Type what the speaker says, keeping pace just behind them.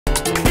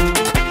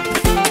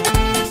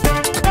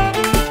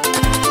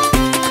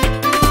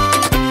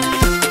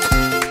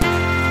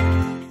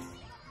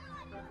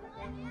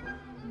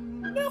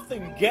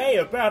gay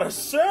about a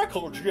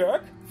circle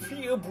jerk.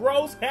 Few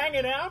bros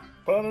hanging out,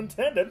 pun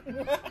intended.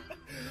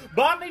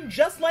 Bonding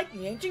just like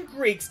the ancient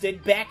Greeks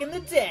did back in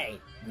the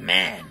day.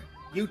 Man,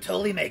 you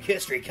totally make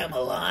history come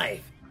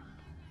alive.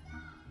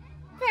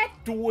 That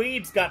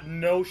dweeb's got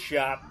no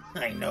shot.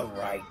 I know,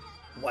 right?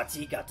 What's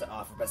he got to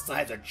offer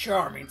besides a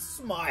charming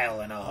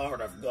smile and a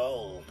heart of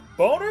gold?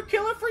 Boner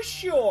killer for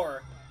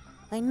sure.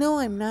 I know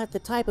I'm not the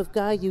type of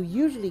guy you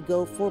usually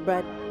go for,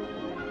 but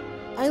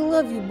I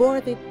love you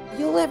more than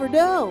you'll ever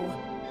know.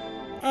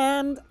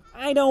 And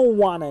I don't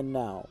want to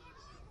know.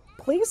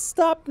 Please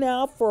stop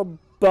now for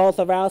both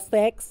of our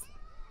sakes.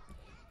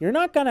 You're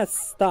not gonna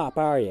stop,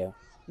 are you?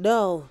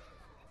 No,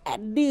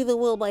 and neither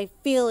will my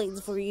feelings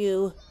for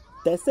you.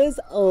 This is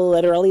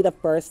literally the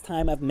first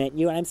time I've met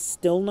you, and I'm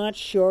still not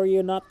sure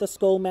you're not the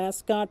school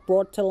mascot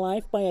brought to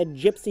life by a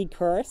gypsy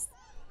curse.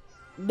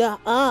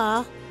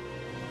 Nuh-uh.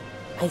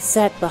 I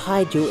sat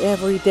behind you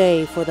every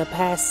day for the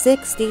past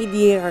 16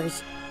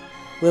 years.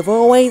 We've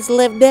always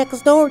lived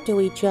next door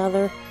to each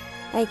other.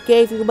 I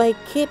gave you my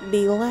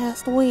kidney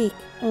last week.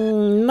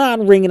 Not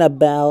ringing a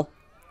bell.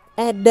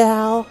 And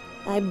now,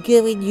 I'm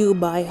giving you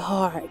my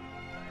heart.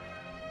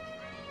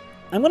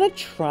 I'm gonna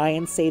try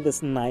and say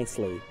this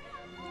nicely.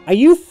 Are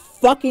you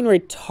fucking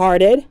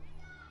retarded?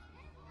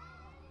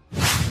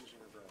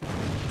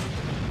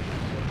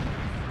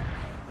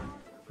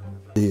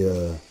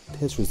 The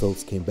test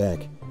results came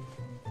back.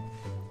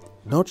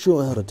 Not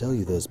sure how to tell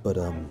you this, but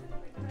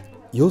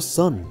your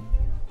son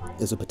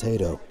is a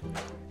potato.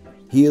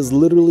 He is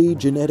literally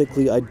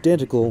genetically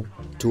identical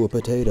to a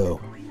potato.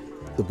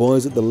 The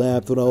boys at the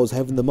lab thought I was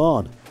having them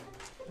on.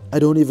 I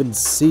don't even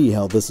see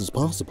how this is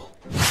possible.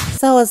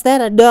 So is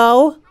that a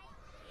no?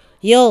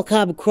 You'll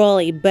come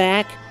crawling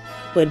back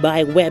when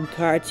my web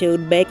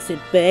cartoon makes it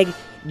big.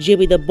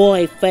 Jimmy the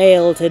boy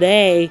failed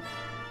today,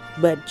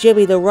 but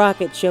Jimmy the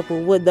rocket ship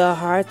will win the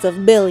hearts of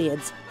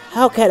millions.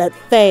 How can it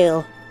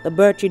fail? The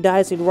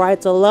merchandising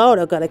rights alone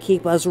are gonna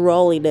keep us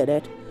rolling in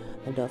it.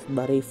 Enough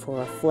money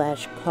for a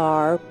flash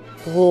car,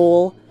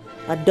 pool,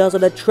 a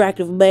dozen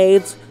attractive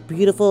maids,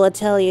 beautiful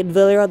Italian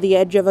villa on the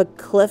edge of a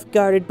cliff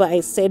guarded by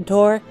a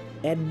centaur,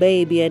 and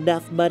maybe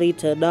enough money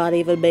to not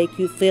even make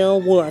you feel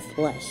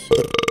worthless.